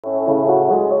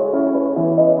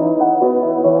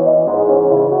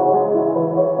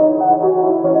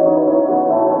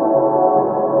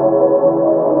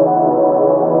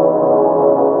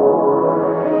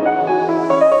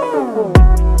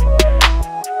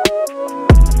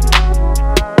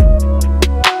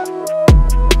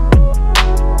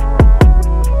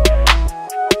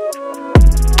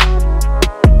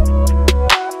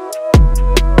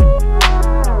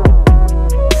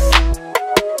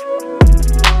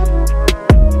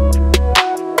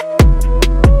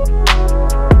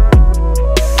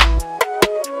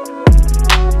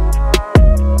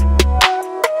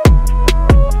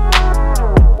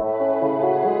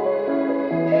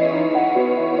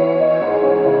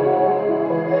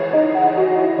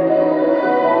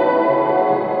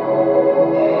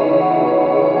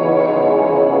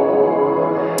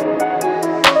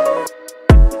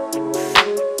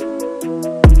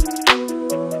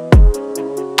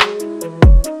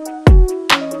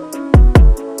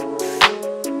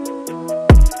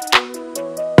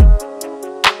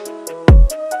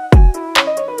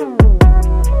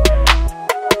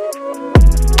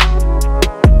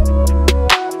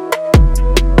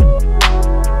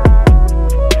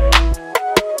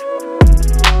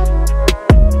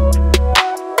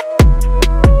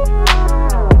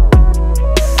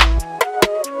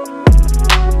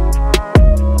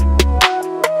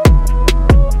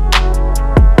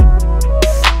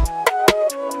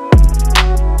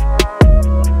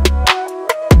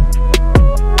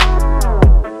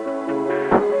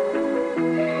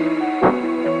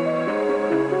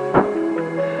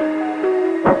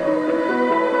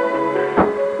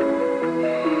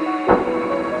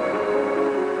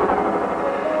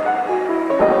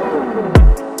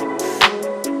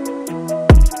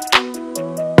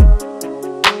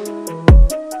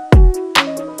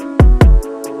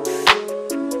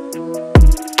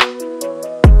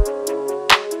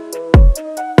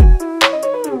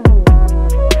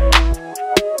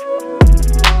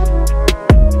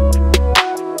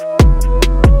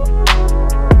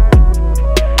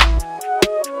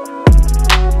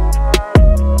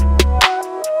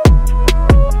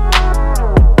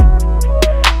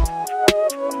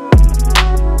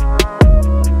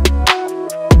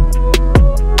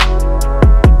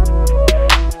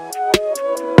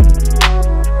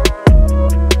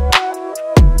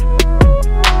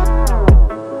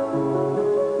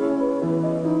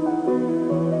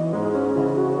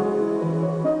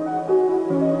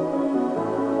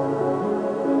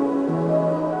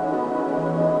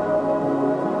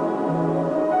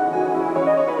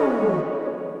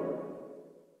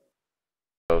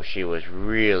she was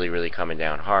really coming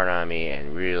down hard on me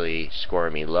and really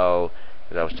scoring me low,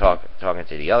 because I was talking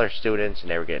to the other students and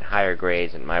they were getting higher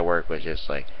grades and my work was just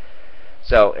like.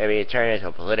 So I mean, it turned into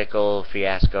a political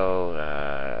fiasco,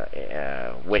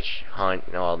 witch hunt,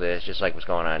 and all this, just like what's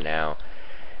going on now.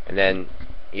 And then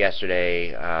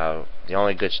yesterday, the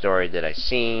only good story that I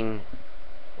seen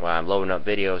while I'm loading up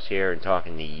videos here and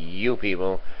talking to you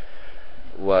people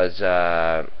was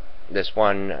this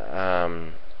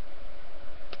one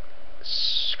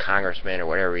congressman or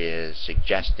whatever he is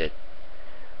suggested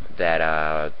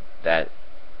that that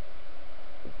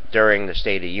during the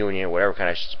State of the Union, whatever kind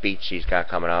of speech he's got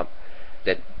coming up,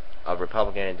 that a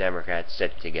Republican and Democrat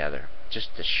sit together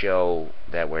just to show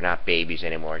that we're not babies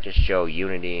anymore, just show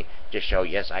unity, just show,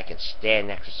 yes, I can stand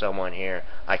next to someone here,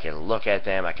 I can look at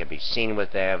them, I can be seen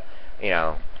with them, you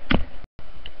know.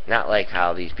 Not like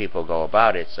how these people go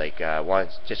about it. It's like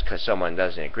once, just because someone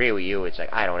doesn't agree with you, it's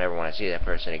like, I don't ever want to see that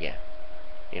person again.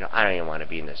 You know, I don't even want to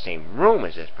be in the same room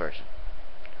as this person.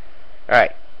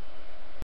 Alright,